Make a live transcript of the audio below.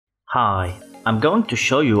Hi, I'm going to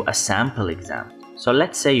show you a sample exam. So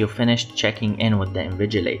let's say you finished checking in with the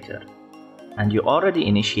invigilator and you already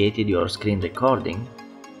initiated your screen recording.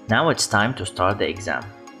 Now it's time to start the exam.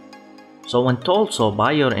 So when told so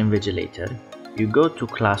by your invigilator, you go to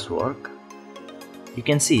classwork. You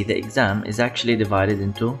can see the exam is actually divided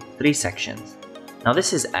into 3 sections. Now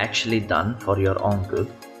this is actually done for your own good.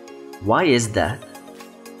 Why is that?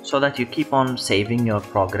 So that you keep on saving your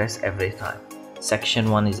progress every time. Section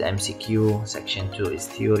 1 is MCQ, Section 2 is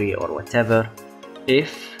theory or whatever.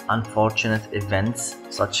 If unfortunate events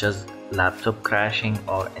such as laptop crashing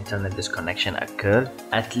or internet disconnection occur,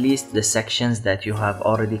 at least the sections that you have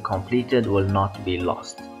already completed will not be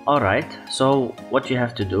lost. Alright, so what you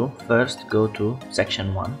have to do, first go to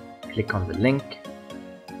Section 1, click on the link,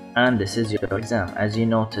 and this is your exam. As you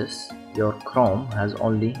notice, your Chrome has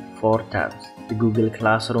only 4 tabs: the Google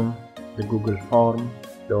Classroom, the Google Form,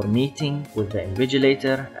 your meeting with the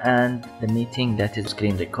invigilator, and the meeting that is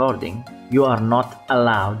screen recording. You are not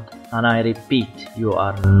allowed, and I repeat, you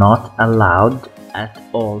are not allowed at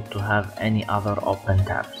all to have any other open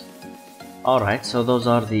tabs. Alright, so those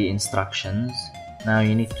are the instructions. Now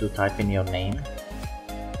you need to type in your name.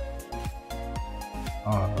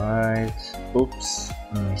 Alright, oops.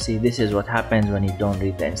 You see, this is what happens when you don't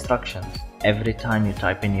read the instructions. Every time you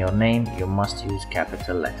type in your name, you must use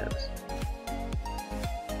capital letters.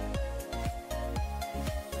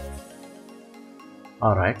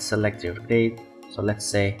 Alright, select your grade, so let's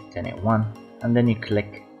say 10A1, and then you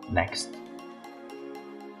click next.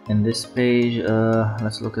 In this page,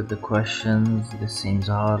 let's look at the questions. This seems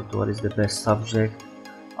hard. What is the best subject?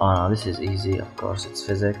 Oh no, this is easy, of course, it's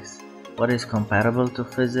physics. What is comparable to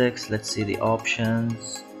physics? Let's see the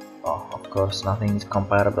options. Oh, of course, nothing is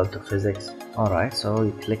comparable to physics. Alright, so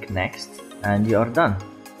you click next, and you are done.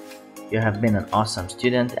 You have been an awesome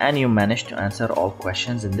student and you managed to answer all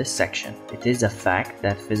questions in this section. It is a fact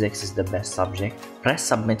that physics is the best subject. Press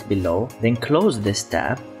submit below, then close this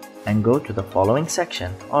tab and go to the following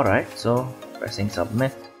section. Alright, so pressing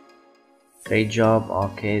submit. Great job.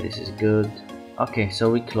 Okay, this is good. Okay,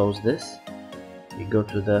 so we close this. We go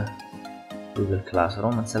to the Google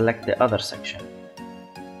Classroom and select the other section.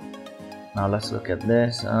 Now let's look at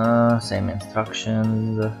this. Same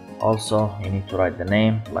instructions. Also, you need to write the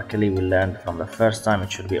name. Luckily, we learned from the first time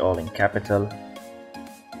it should be all in capital.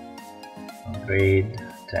 Grade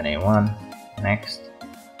 10A1. Next.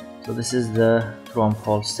 So this is the true and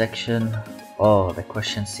false section. Oh, the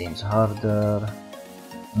question seems harder.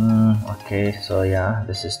 Okay, so yeah,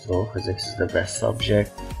 this is true. Physics is the best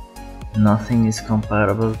subject. Nothing is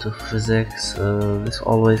comparable to physics. This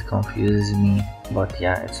always confuses me, but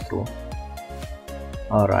yeah, it's true.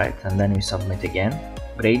 Alright, and then we submit again.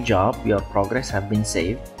 Great job, your progress have been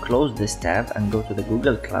saved. Close this tab and go to the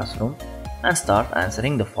Google Classroom and start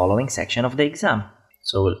answering the following section of the exam.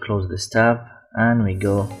 So we'll close this tab and we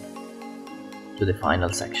go to the final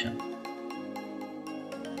section.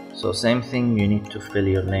 So same thing, you need to fill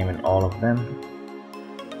your name in all of them.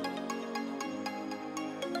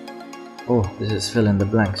 Oh, this is fill in the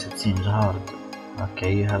blanks, it seems hard.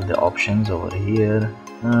 Okay, you have the options over here.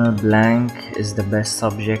 Blank is the best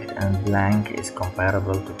subject and blank is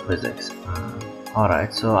comparable to physics.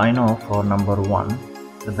 Alright, so I know for number 1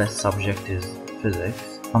 the best subject is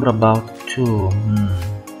physics. What about 2?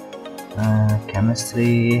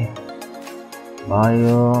 Chemistry,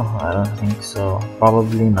 bio, I don't think so.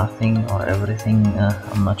 Probably nothing or everything,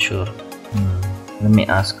 I'm not sure. Let me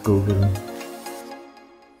ask Google.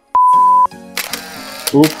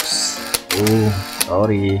 Oops. Oh,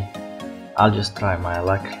 sorry. I'll just try my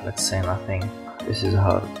luck. Let's say nothing. This is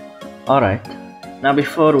hard. Alright. Now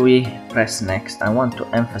before we press next, I want to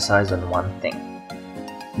emphasize on one thing.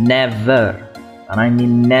 Never, and I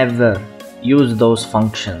mean never, use those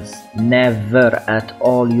functions. Never at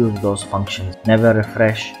all use those functions. Never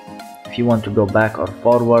refresh. If you want to go back or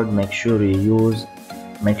forward, make sure you use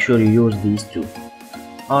these two.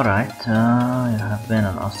 Alright, you have been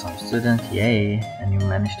an awesome student, yay, and you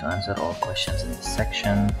managed to answer all questions in this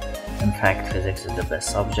section. In fact, physics is the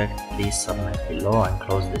best subject. Please submit below and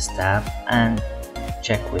close this tab and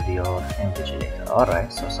check with your invigilator.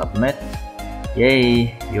 Alright, so submit.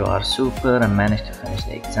 Yay, you are super and managed to finish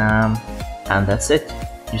the exam. And that's it,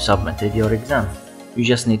 you submitted your exam. You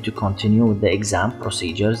just need to continue with the exam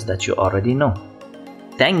procedures that you already know.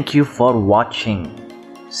 Thank you for watching.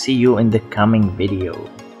 See you in the coming video.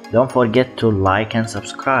 Don't forget to like and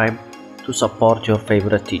subscribe to support your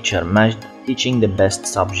favorite teacher Majd teaching the best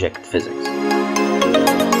subject, physics.